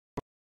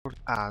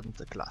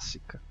and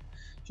classic.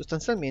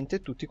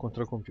 Sostanzialmente tutti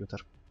contro il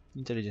computer,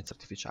 l'intelligenza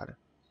artificiale.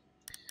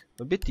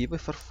 L'obiettivo è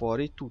far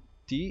fuori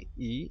tutti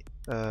i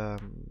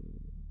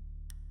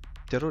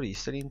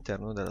terroristi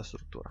all'interno della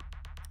struttura,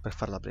 per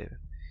farla breve.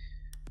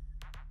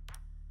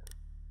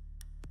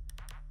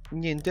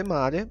 Niente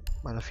male,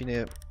 alla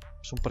fine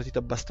sono partite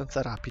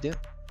abbastanza rapide,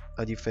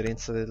 a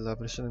differenza della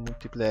versione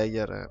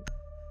multiplayer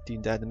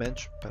Team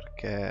Deathmatch,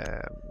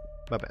 perché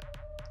vabbè,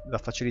 la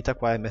facilità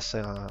qua è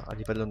messa a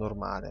livello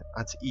normale,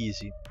 anzi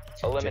easy,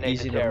 cioè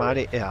easy,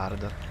 normale e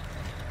hard,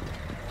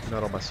 una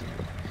roba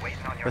simile.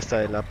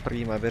 Questa è la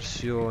prima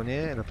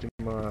versione, la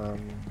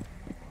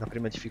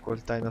prima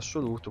difficoltà in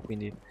assoluto,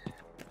 quindi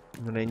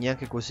non è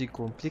neanche così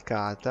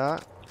complicata,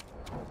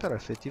 però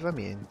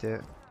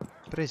effettivamente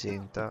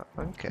presenta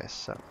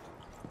anch'essa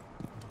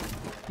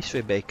i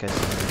suoi bei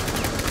casini.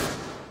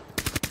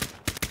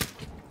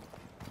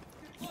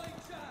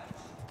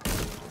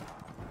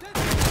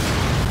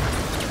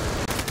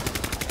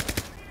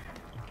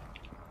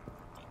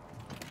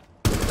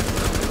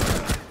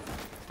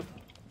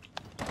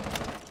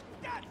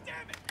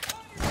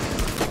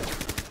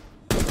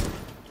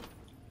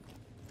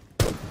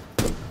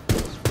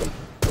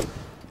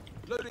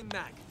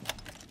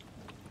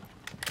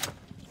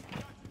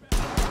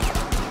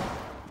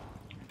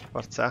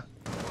 Forza.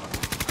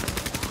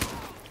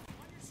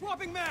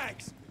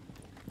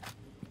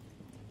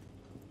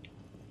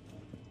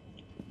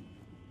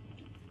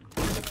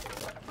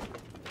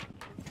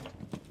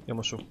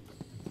 Andiamo su.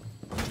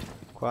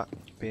 Qua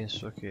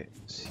penso che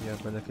sia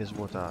bella che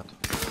svuotato.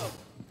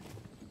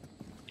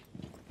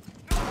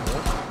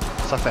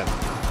 Sta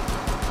fermo.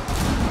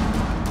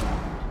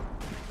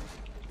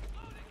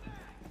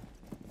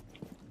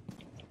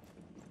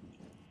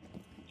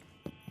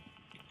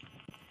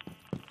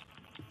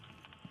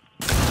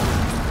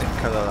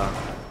 Eccola là.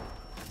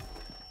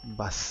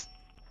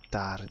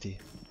 Bastardi.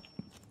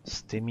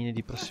 Ste mine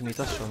di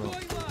prossimità sono una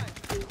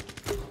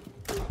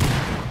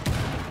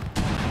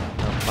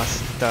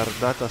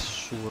bastardata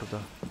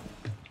assurda.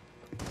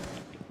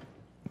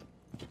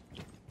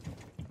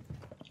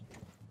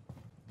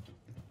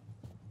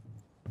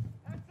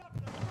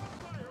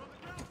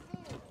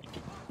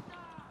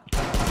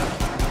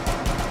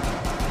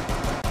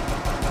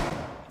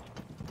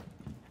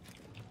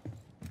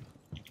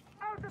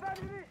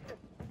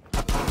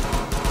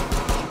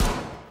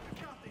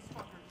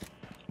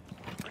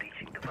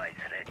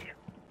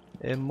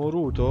 È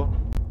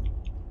moruto?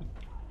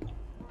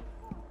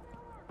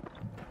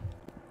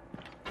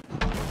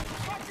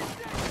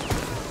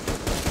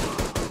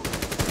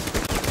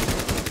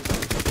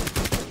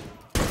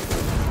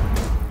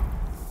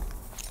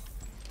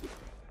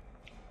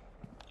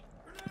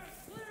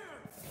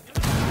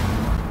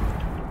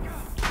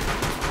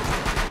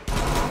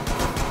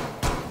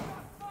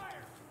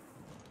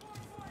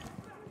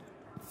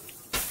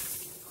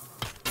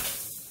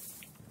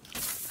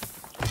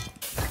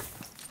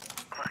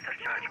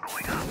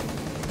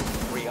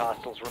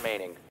 Hostiles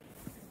remaining.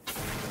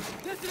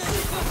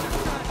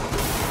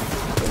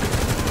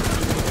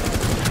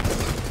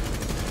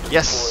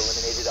 Yes. 4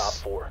 eliminated op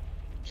 4.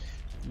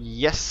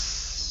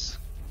 Yes.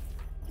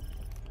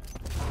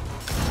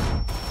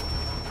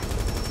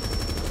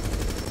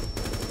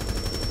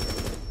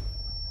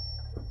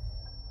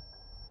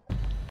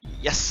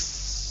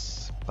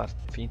 Yes.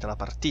 Finita la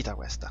partita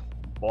questa.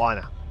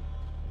 Buona.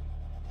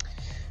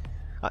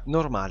 Ah,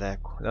 normale,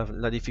 ecco.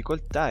 La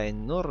difficoltà è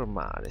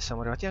normale.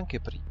 Siamo arrivati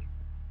anche primi.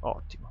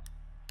 Ottimo.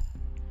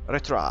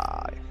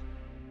 Retry.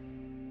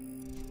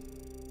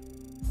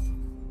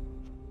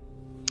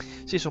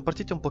 Sì, sono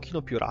partite un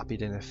pochino più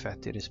rapide in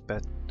effetti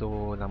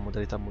rispetto alla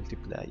modalità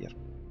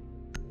multiplayer.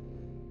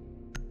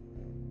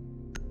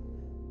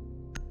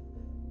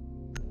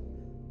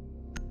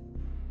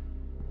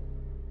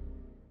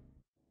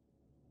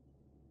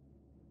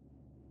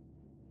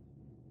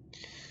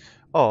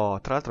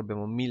 Oh, tra l'altro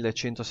abbiamo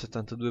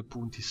 1172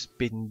 punti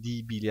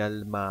spendibili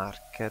al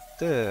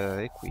market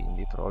e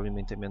quindi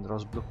probabilmente mi andrò a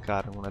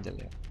sbloccare una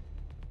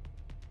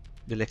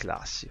delle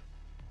classi.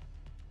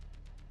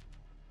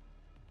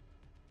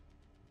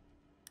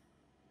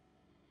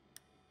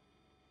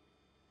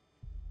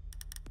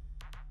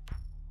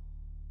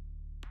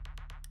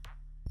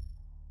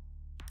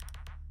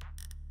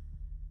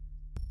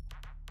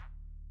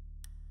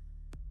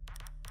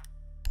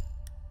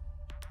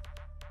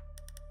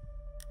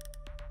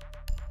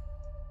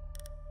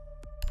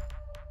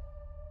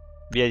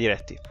 Via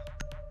diretti.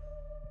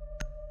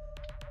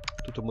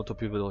 Tutto molto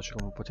più veloce,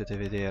 come potete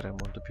vedere,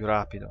 molto più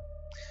rapido.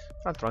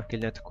 Tra l'altro anche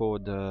il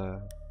netcode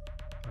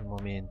al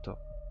momento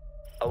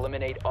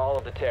Eliminate all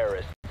of the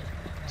terrorists.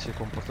 si è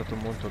comportato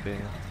molto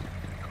bene.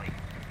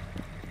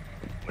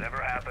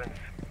 Whatever happens,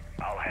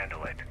 I'll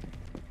handle it.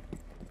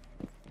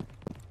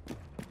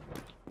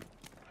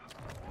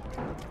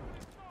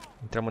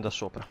 Entriamo da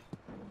sopra.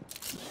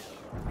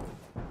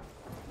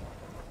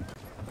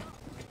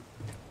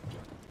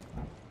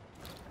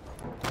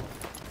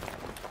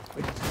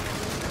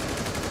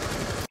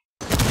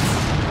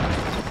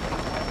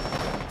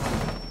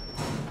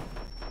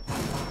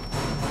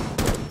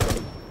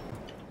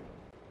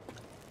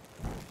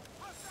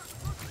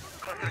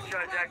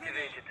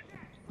 activated.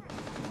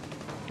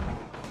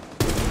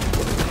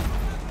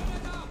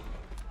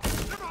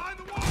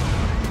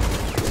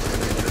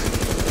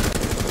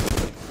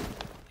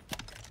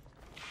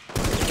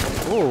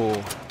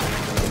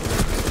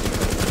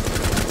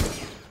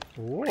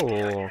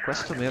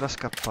 Questo mi era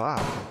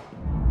scappato.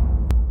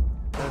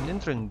 Erano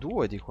dentro in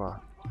due di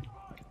qua.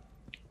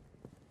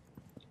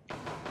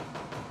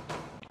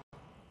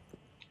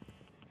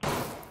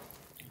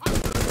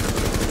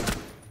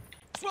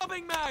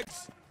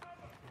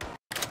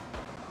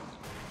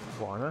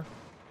 Buona.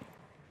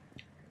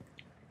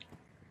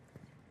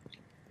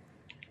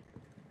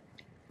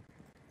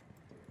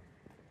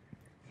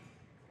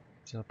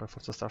 Bisogna per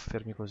forza stare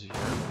fermi così,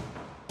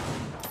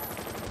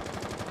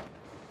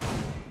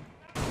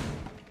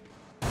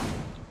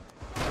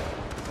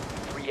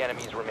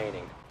 Enemies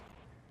remaining.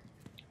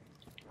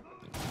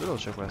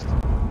 Veloce questo.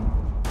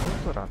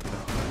 Molto rapido.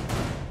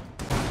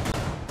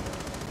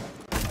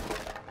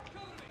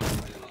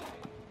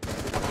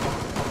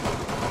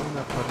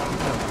 Una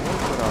partita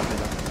molto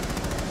rapida.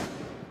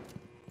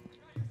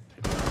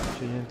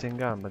 C'è niente in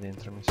gamba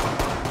dentro, mi sa.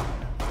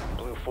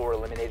 Blue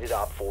 4 eliminated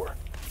op 4.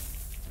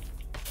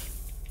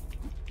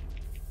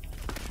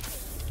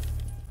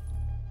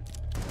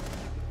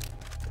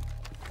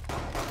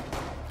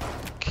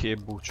 Che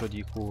buccio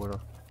di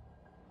culo.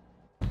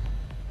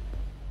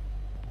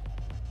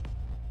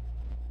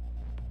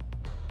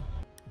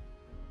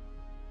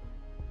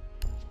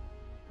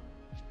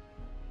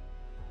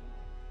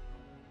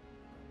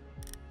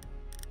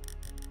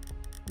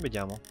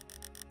 Vediamo.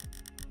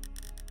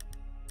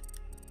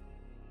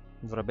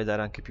 Dovrebbe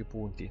dare anche più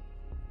punti,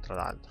 tra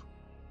l'altro.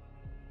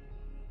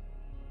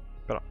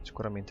 Però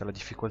sicuramente la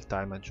difficoltà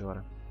è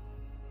maggiore.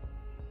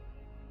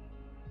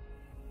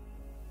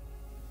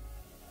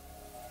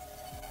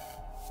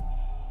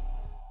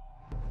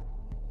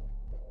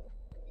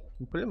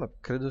 Il problema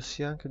credo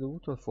sia anche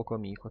dovuto al fuoco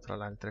amico, tra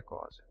le altre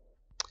cose.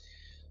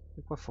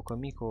 E qua il fuoco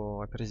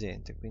amico è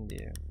presente,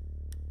 quindi...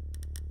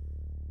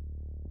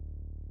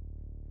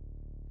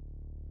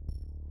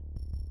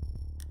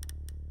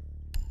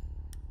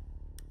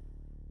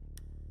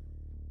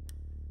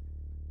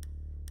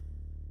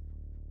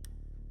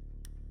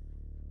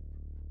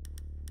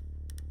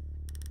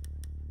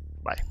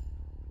 Vai.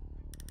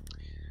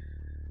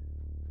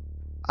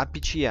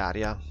 APC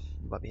aria,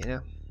 va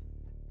bene.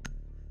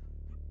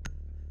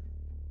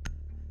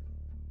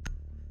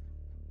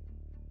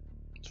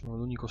 Sono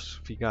l'unico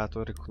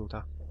sfigato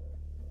recluta.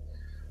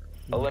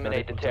 L'unica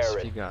recluta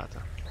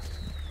sfigata.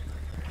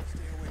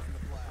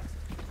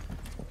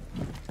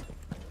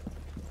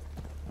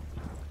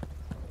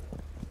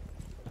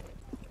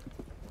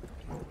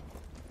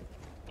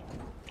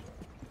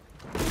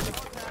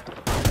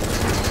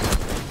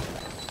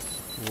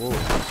 Wow.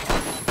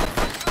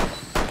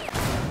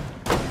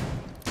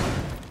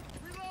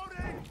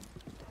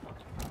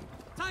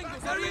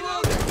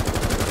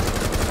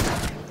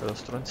 È lo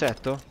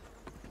stronzetto?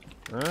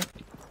 Eh?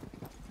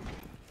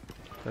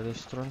 È lo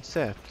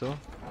stronzetto?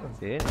 Va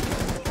bene.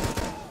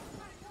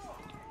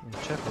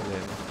 Non c'è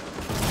problema.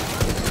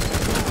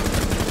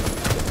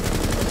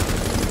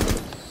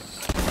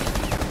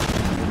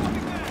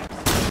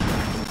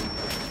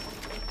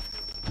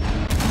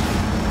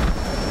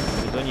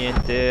 Non vedo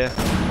niente.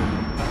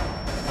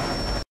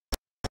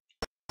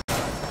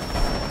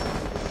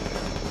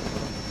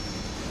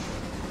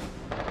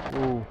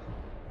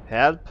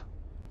 Help.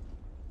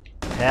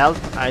 Help,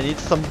 I need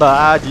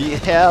somebody,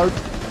 help!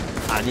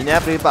 I need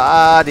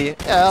everybody,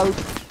 help!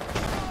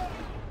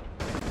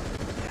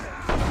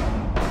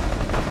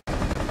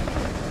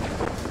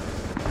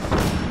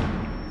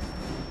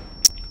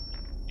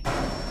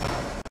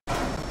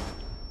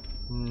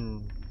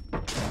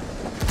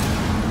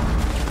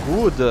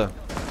 Good!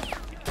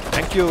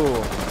 Thank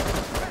you!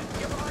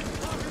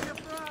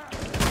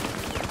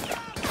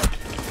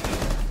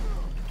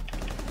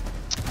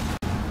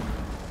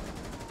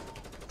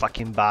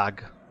 Fucking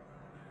bug.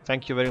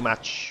 Thank you very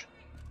much.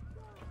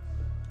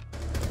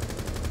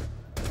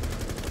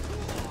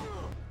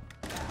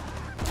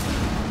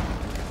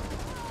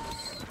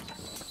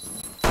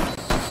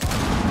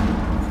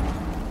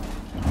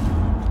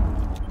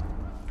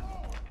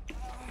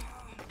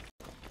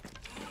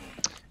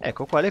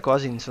 Ecco, qua le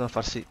cose iniziano a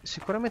farsi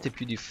sicuramente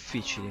più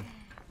difficili.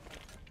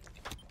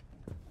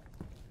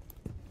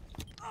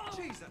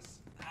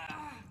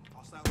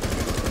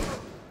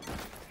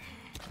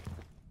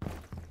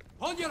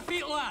 Hold your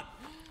feet, lad.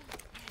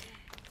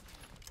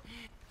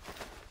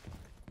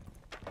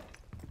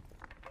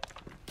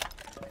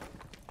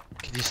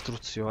 Che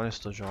distruzione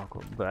sto gioco,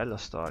 bella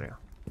storia.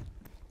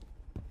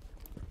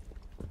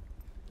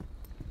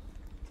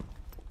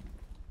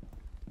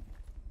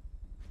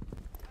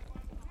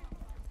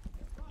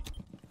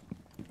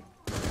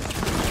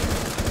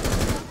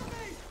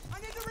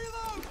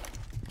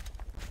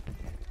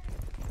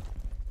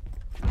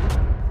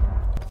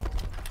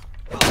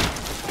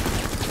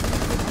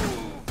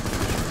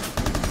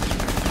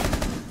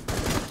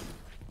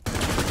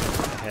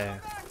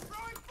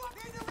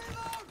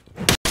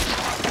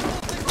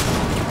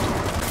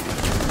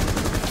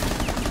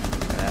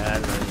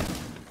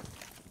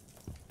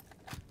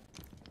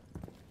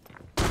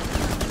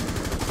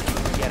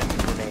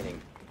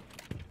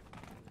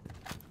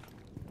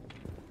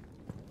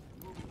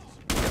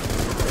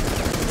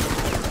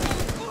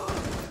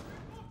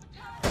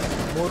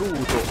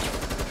 moruto.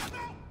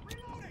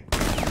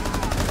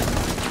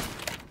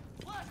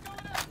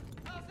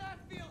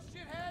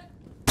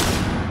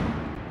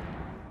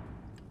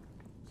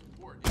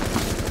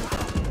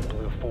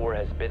 Blue 4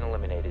 has been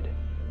eliminated.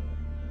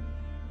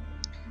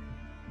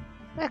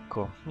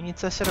 Ecco,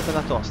 inizia a essere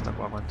bella tosta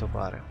qua a quanto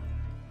pare.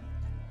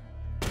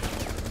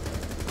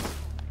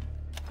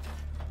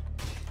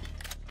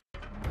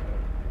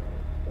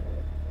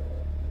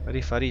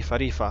 Rifa, rifa,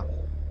 rifa.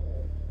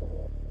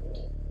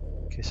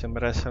 Che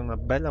sembra essere una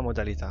bella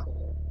modalità.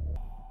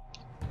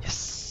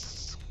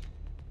 Yes!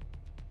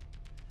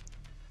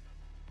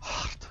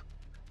 Hard.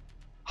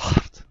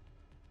 Hard.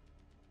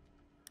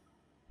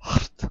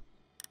 Hard.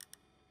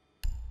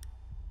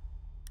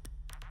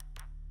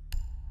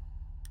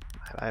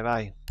 Vai,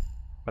 vai.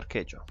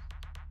 Parcheggio.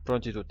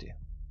 Pronti tutti.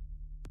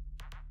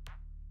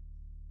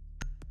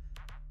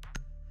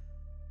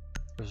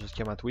 Questo si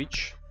chiama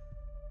Twitch.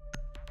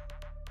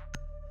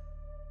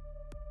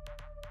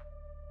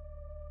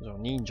 Sono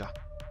ninja.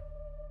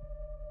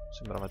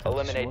 Sembrava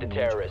Eliminate the tantissimo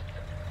terrorists.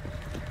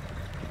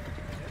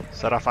 ninja.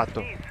 Sarà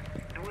fatto. Please,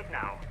 do it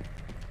now.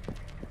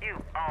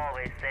 You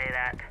always say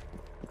that.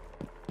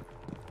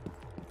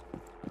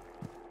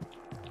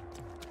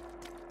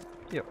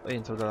 Io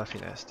entro dalla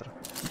finestra.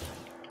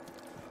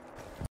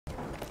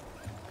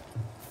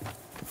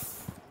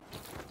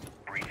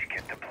 Breach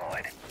kit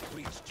deployed.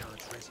 Breach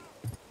charge ready.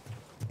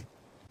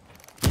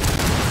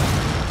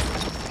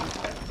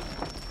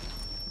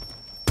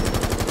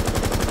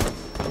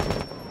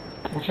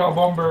 Watch out,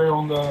 bomber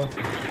on the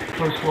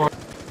first floor.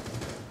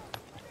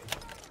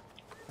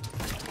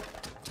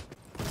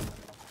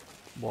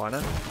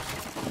 Buona.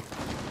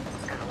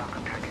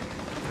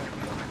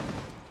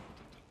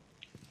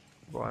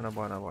 Buona,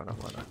 buona, buona,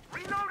 buona.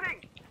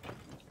 Reloading!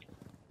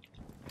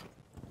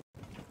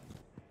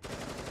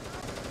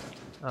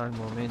 Al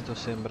momento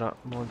sembra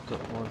molto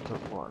molto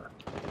buona.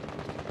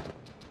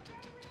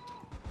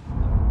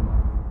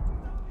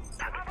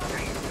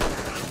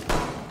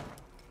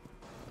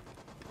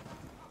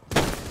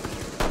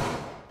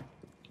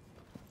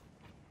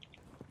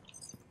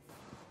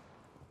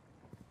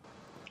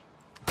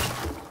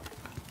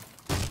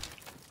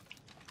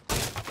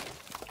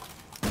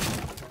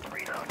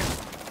 Reload.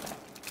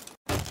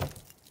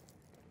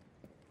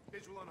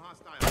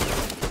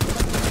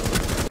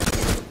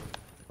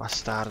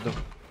 Bastardo.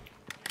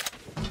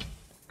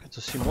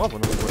 Cazzo, si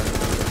muovono pure.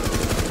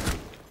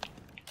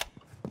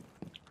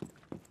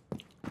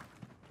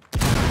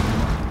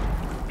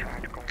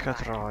 Porca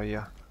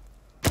troia.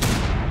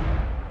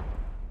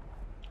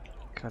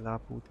 Cala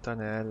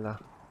puttanella.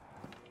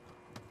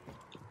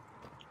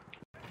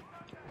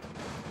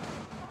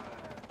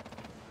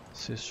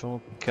 Se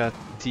sono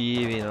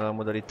cattivi nella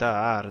modalità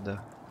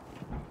hard.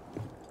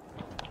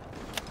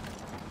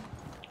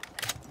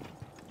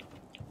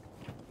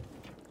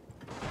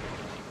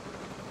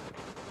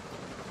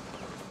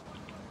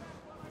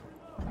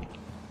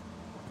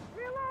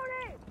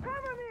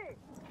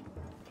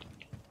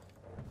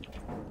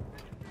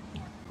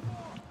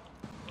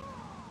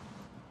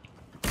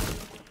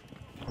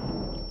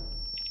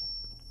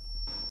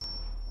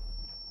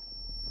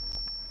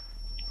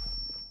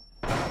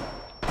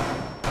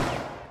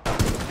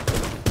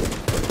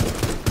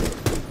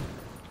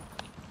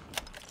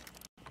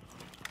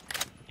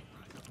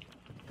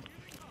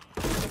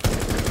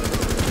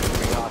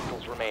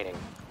 Hostiles remaining.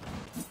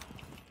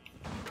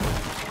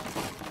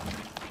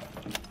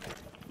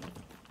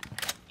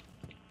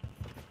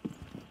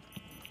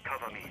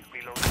 Cover me.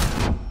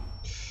 Reloading.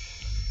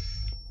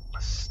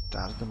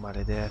 Bastardo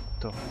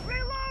maledetto.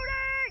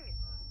 Reloading!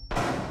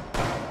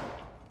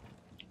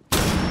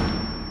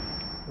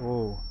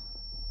 Oh.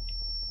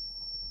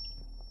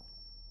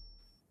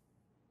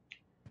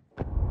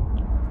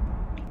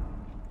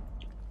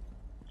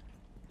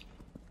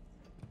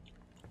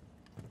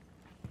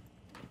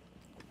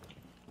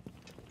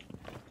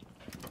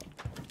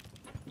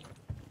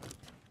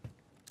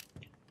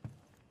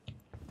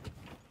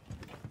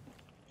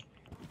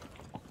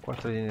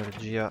 Quattro di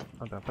energia.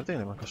 Vabbè, a parte che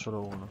ne manca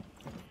solo uno.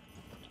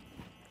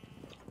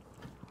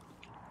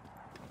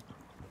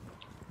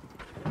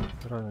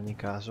 Però in ogni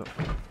caso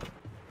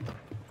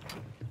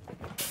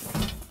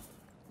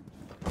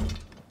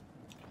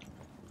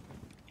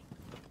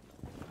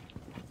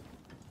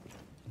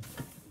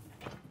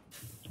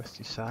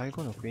questi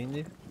salgono,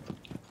 quindi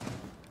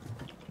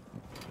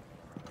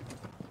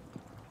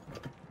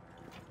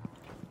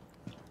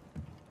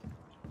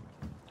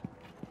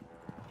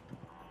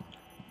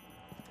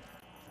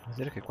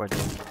vedere che qua giù.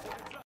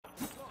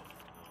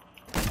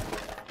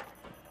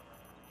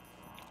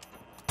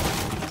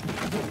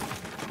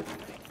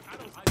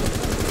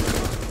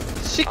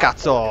 Sì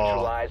cazzo!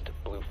 Neutralized.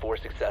 Blue 4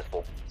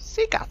 successful.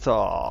 Sì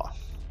cazzo!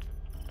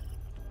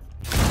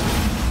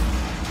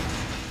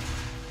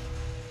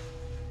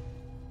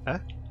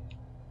 Eh?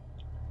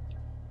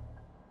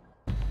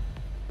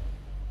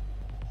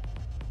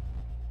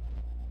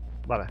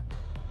 Vabbè.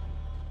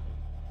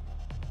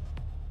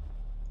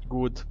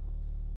 Good.